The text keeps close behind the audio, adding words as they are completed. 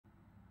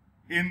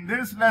In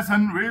this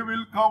lesson, we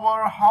will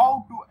cover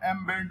how to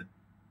embed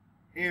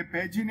a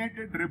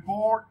paginated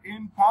report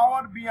in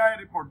Power BI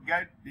report.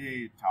 Get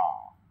data.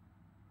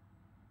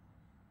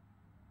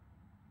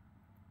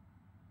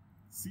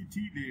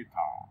 City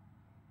data.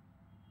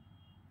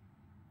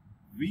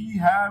 We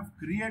have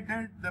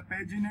created the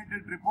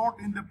paginated report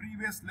in the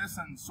previous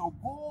lesson. So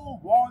go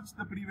watch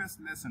the previous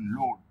lesson.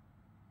 Load.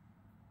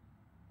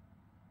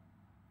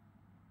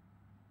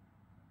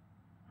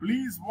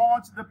 Please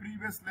watch the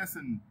previous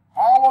lesson.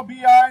 Power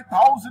BI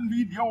 1000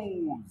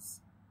 videos.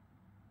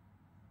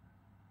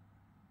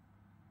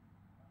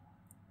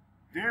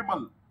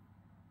 Table.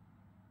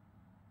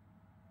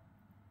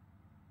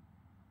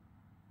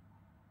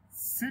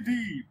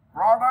 City,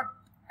 product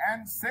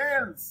and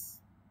sales.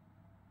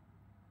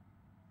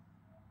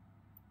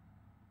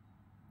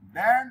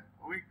 Then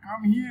we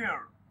come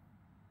here.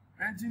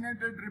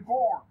 Paginated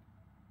report.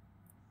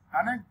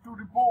 Connect to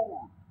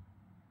report.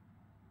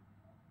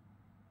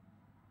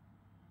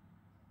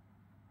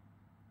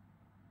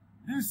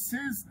 This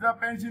is the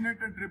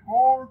paginated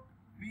report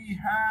we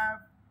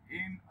have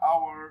in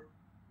our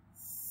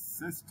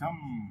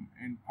system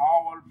in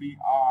Power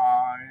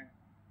BI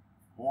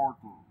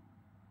portal.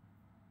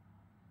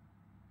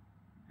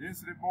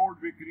 This report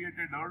we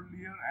created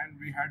earlier and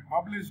we had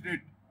published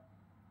it.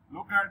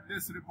 Look at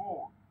this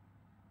report.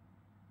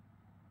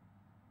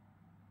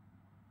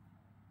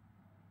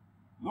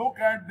 Look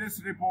at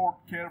this report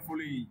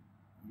carefully.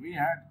 We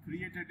had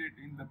created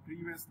it in the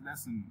previous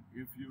lesson,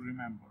 if you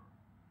remember.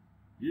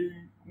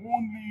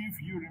 Only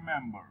if you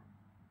remember.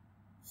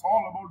 It's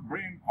all about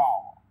brain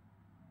power.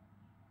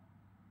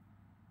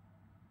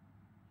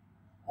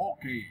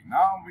 Okay,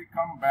 now we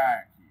come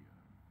back here.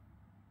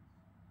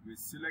 We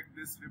select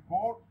this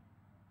report.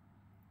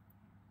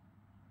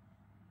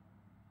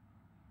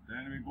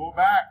 Then we go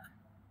back.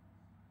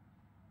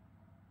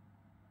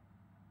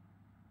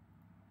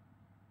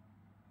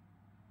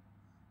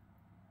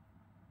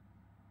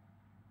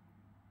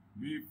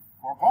 We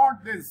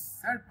forgot this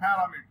set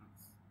parameters.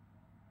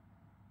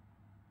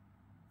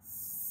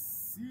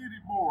 C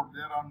report,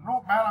 there are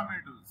no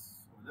parameters.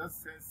 So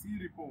just say C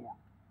report.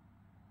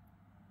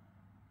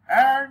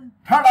 And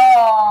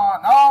ta-da!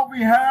 Now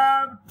we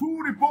have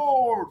 2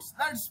 reports.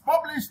 Let's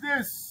publish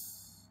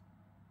this.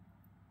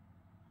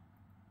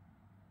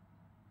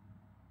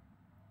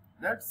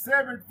 Let's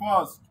save it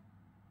first.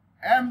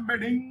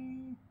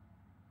 Embedding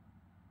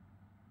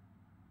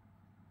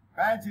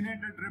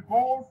paginated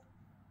report.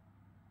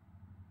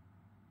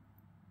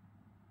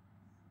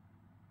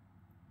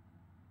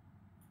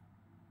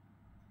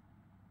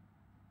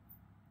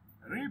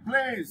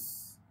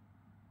 Replace.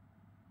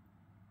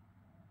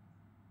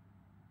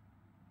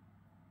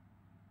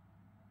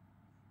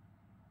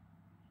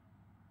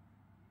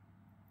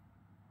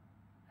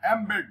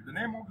 Embed. The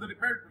name of the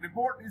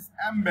report is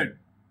Embed.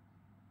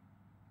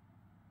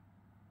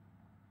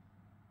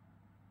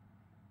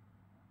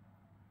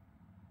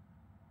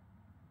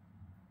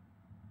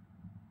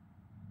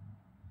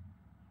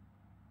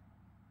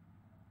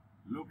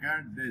 Look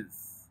at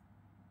this.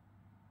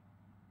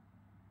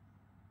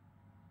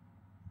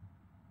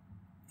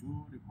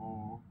 2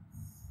 reports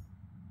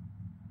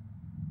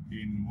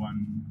in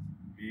 1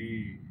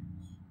 page.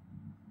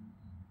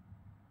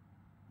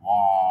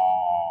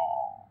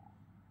 Wow!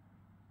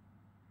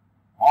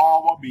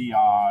 Power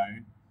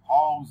BI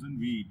 1000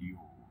 videos.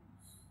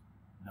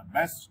 The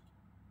best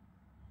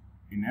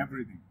in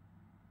everything.